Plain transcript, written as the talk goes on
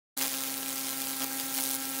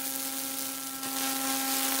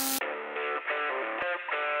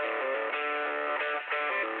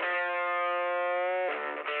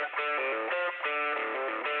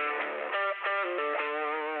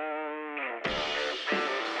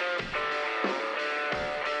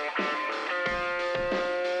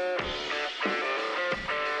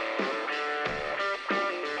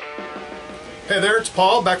Hey there, it's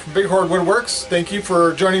Paul back from Big Horde Woodworks. Thank you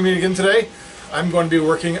for joining me again today. I'm going to be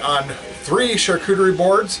working on 3 charcuterie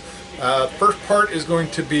boards. First part is going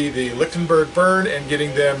to be the Lichtenberg burn and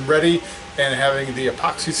getting them ready and having the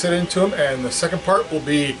epoxy set into them. And the second part will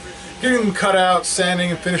be getting them cut out,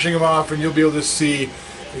 sanding and finishing them off, and you'll be able to see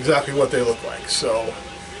exactly what they look like. So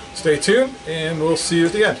stay tuned and we'll see you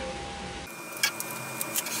at the end.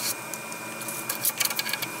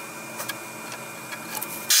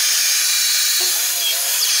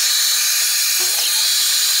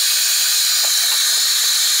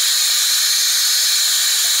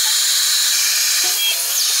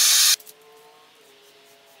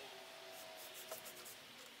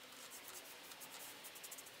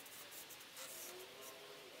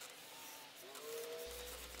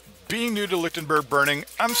 Being new to Lichtenberg burning,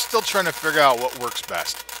 I'm still trying to figure out what works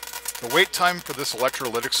best. The wait time for this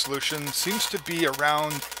electrolytic solution seems to be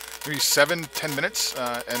around maybe 7-10 minutes,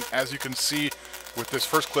 and as you can see with this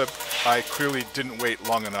first clip, I clearly didn't wait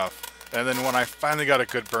long enough. And then when I finally got a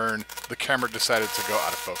good burn, the camera decided to go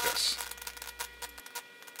out of focus.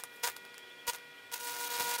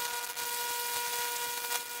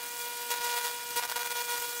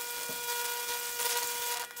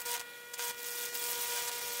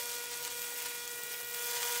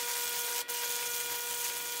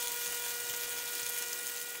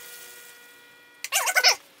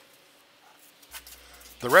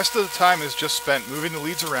 The rest of the time is just spent moving the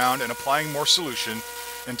leads around and applying more solution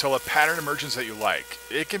until a pattern emerges that you like.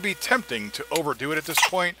 It can be tempting to overdo it at this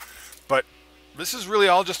point, but this is really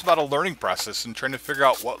all just about a learning process and trying to figure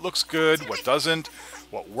out what looks good, what doesn't,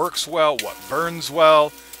 what works well, what burns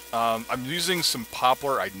well. I'm using some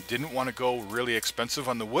poplar. I didn't want to go really expensive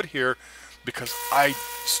on the wood here because I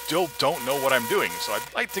still don't know what I'm doing. So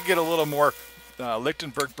I'd like to get a little more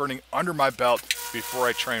Lichtenberg burning under my belt before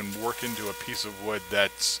I try and work into a piece of wood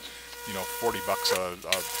that's, you know, 40 bucks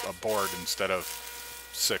a board instead of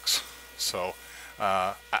 6. So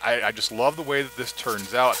I just love the way that this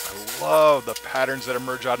turns out. I love the patterns that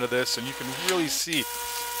emerge out of this, and you can really see,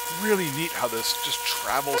 really neat how this just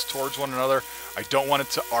travels towards one another. I don't want it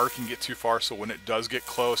to arc and get too far, so when it does get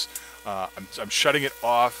close, I'm shutting it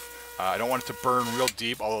off. I don't want it to burn real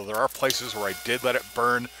deep, although there are places where I did let it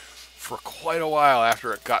burn for quite a while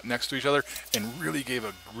after it got next to each other and really gave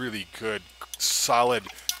a really good, solid,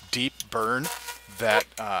 deep burn that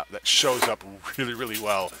that shows up really, really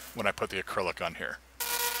well when I put the acrylic on here.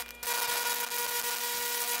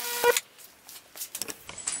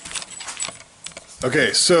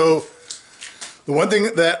 Okay, so the one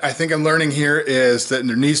thing that I think I'm learning here is that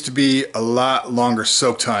there needs to be a lot longer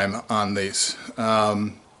soak time on these.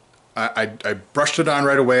 I brushed it on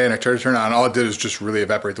right away and I tried to turn it on. All it did is just really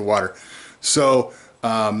evaporate the water. So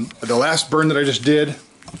the last burn that I just did,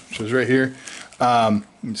 which was right here,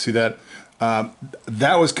 you see that?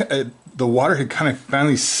 That was, the water had kind of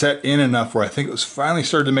finally set in enough where I think it was finally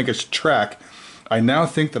started to make its track. I now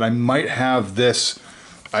think that I might have this,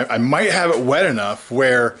 I might have it wet enough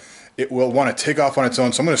where it will want to take off on its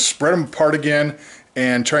own. So I'm going to spread them apart again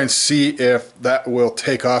and try and see if that will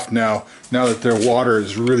take off now that their water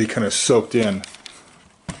is really kind of soaked in.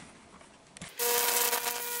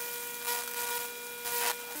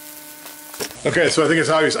 Okay, so I think it's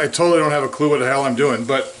obvious. I totally don't have a clue what the hell I'm doing,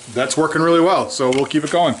 but that's working really well, so we'll keep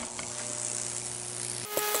it going.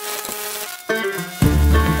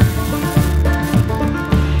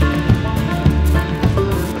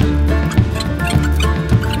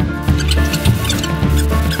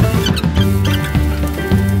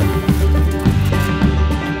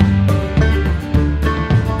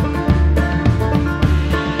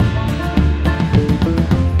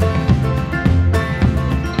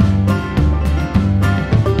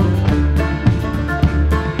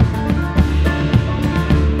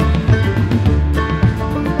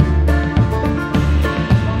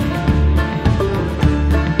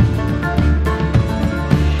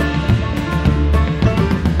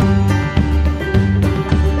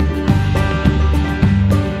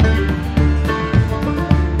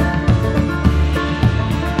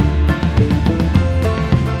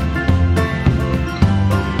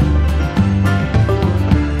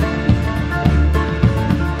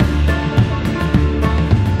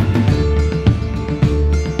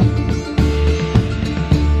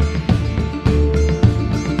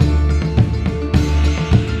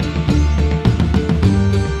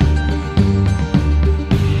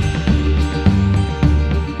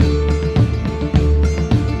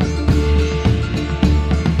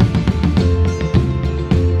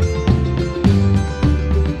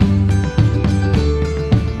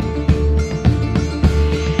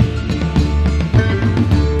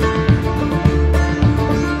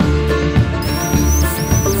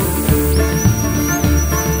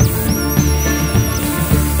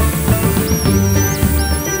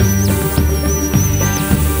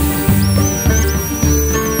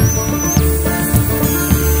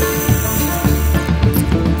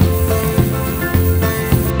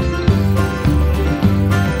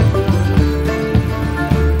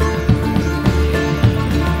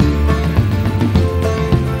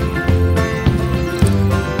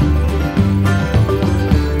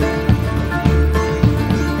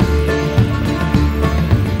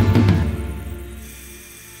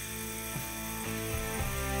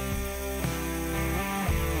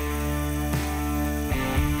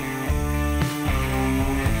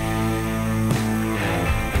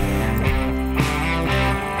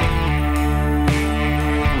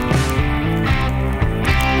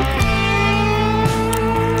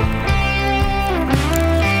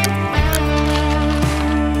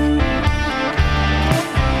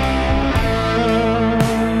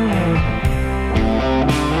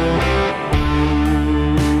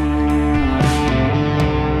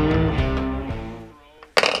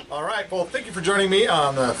 Thank you for joining me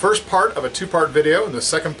on the first part of a two-part video. In the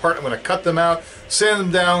second part, I'm going to cut them out, sand them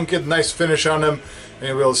down, get a nice finish on them, and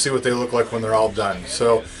you'll be able to see what they look like when they're all done.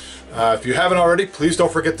 So if you haven't already, please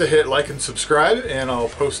don't forget to hit like and subscribe, and I'll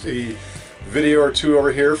post a video or two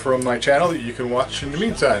over here from my channel that you can watch in the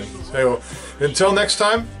meantime. So until next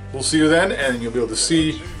time, we'll see you then, and you'll be able to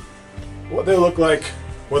see what they look like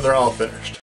when they're all finished.